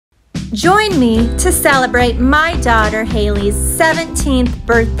Join me to celebrate my daughter Haleigh's 17th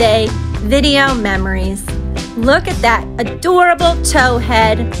birthday video memories. Look at that adorable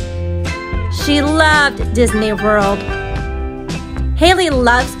towhead. She loved Disney World. Haleigh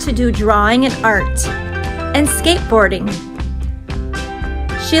loves to do drawing and art and skateboarding.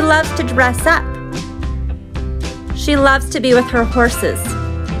 She loves to dress up. She loves to be with her horses.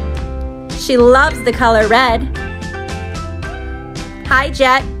 She loves the color red. Hi,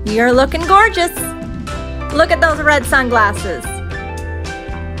 Jet, you're looking gorgeous. Look at those red sunglasses.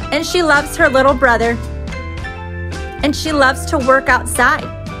 And she loves her little brother. And she loves to work outside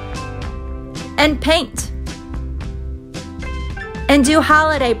and paint and do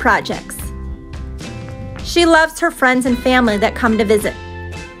holiday projects. She loves her friends and family that come to visit.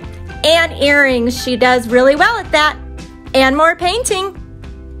 And earrings, she does really well at that. And more painting.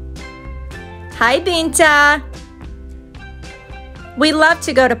 Hi, Binta. We love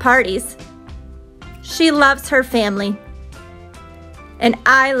to go to parties. She loves her family. And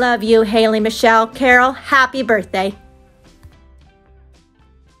I love you, Haleigh Michelle Carol. Happy birthday.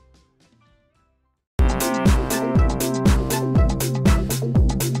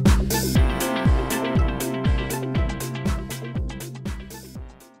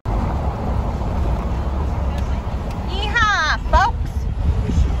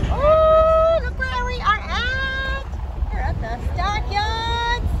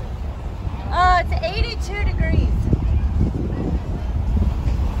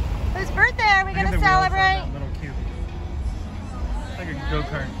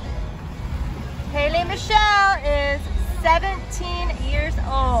 Haleigh Michelle is 17 years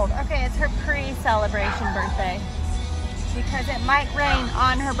old. Okay, it's her pre-celebration birthday because it might rain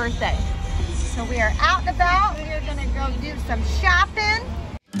on her birthday. So we are out and about. We are gonna go do some shopping.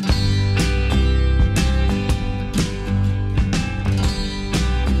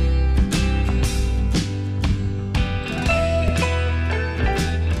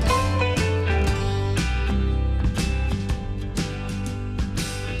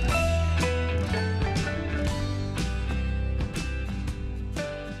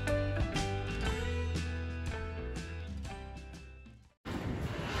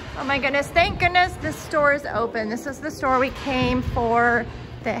 Oh my goodness, thank goodness this store is open. This is the store we came for.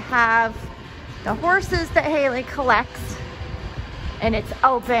 They have the horses that Haleigh collects, and it's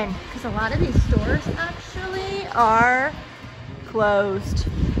open because a lot of these stores actually are closed.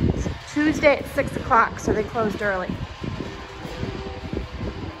 It's Tuesday at 6 o'clock, so they closed early.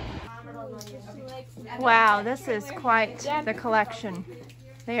 Wow, this is quite the collection.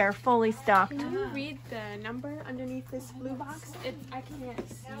 They are fully stocked. Can you read the number underneath this blue box? I can't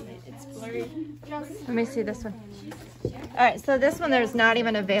see it. It's blurry. Let me see this one. All right, so this one there's not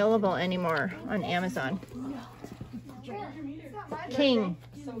even available anymore on Amazon. King.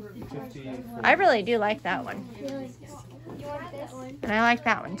 I really do like that one. And I like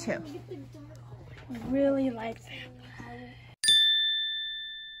that one too. Really like that.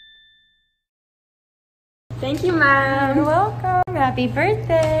 Thank you, Mom. You're welcome. Happy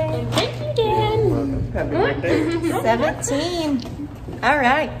birthday. And thank you, Dad. Happy birthday. 17. All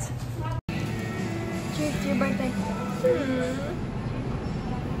right. Cheers to your birthday.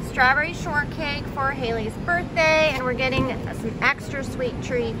 Strawberry shortcake for Haleigh's birthday, and we're getting some extra sweet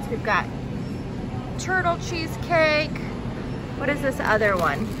treats. We've got turtle cheesecake. What is this other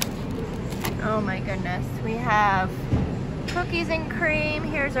one? Oh my goodness. We have cookies and cream.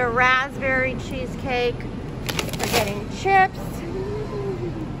 Here's a raspberry cheesecake. We're getting chips,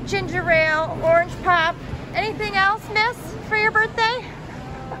 ginger ale, orange pop. Anything else, miss, for your birthday?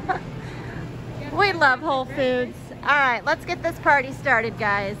 We love Whole Foods. All right, let's get this party started,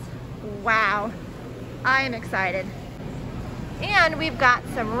 guys. Wow, I am excited. And we've got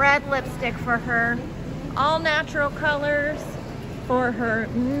some red lipstick for her, all natural colors for her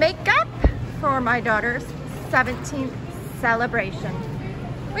makeup for my daughter's 17th celebration.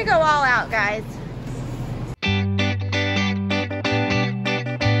 We go all out, guys.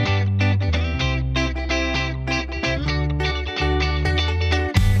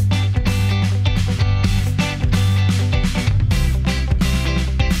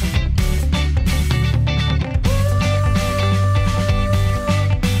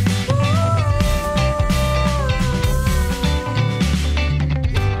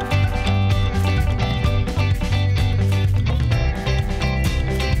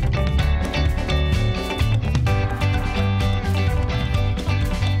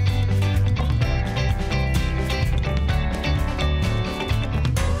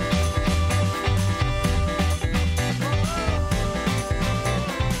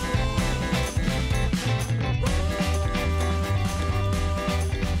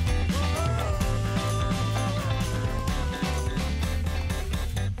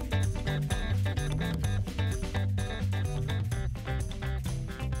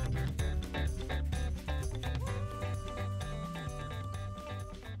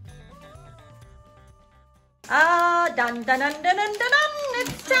 Ah, dun dun dun dun dun dun dun.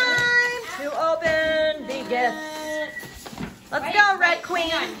 It's time to open the gifts. Let's go, Red Queen.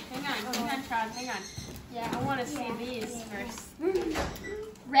 Hang on, Traci, hang on. Yeah, I want to see these first.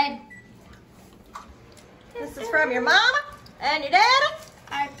 Red. This is from your mama and your daddy.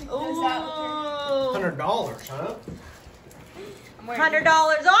 I picked those out. $100, huh? $100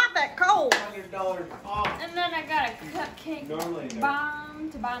 off at Kohl's. $100 off. And then I got a cupcake Normally, bomb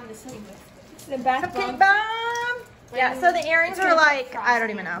to bomb the city with. It's the bath Cupcake bomb. bomb. Yeah, so the earrings are like, I don't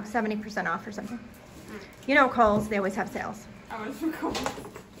even know, 70% off or something. You know Kohl's, they always have sales. I was from Kohl's.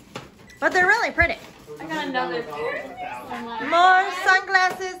 But they're really pretty. I got another pair. More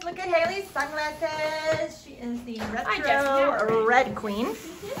sunglasses. Look at Haleigh's sunglasses. She is the retro Red Queen.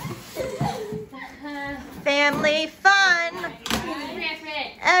 Family fun.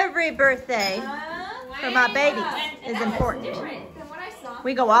 Every birthday for my babies is important.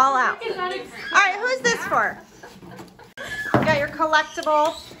 We go all out. All right, who's this for? You got your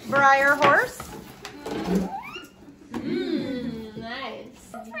collectible Briar horse.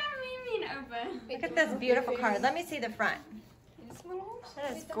 Nice. Look at this beautiful card. Let me see the front.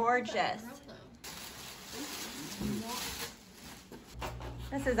 That is gorgeous.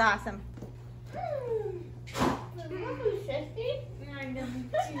 This is awesome.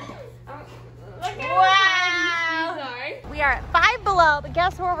 Wow! We are at Five Below, but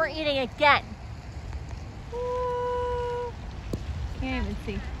guess where we're eating again? Can't even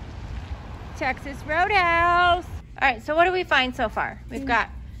see. Texas Roadhouse. All right, so what do we find so far? We've got,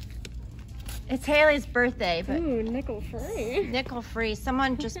 it's Haleigh's birthday, but Ooh, nickel free. nickel free.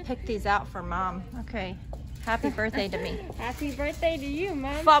 Someone just picked these out for mom. Okay, happy birthday to me. Happy birthday to you,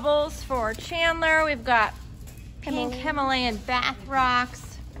 Mom. Bubbles for Chandler. We've got pink Himalayan bath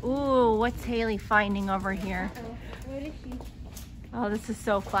rocks. Ooh, what's Haleigh finding over here? What is she? Oh, this is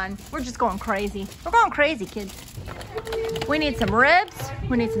so fun. We're just going crazy. We're going crazy, kids. We need some ribs.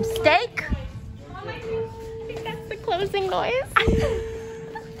 We need some steak. I think that's the closing noise.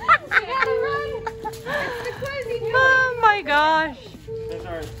 Oh my gosh. There's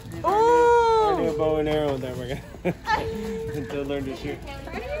our Ooh. new bow and arrow that we're going to learn to shoot.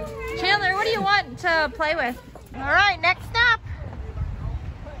 Chandler, what do you want to play with? All right, next up.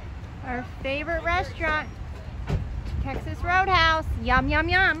 Our favorite restaurant, Texas Roadhouse. Yum, yum,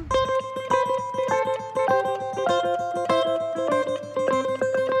 yum.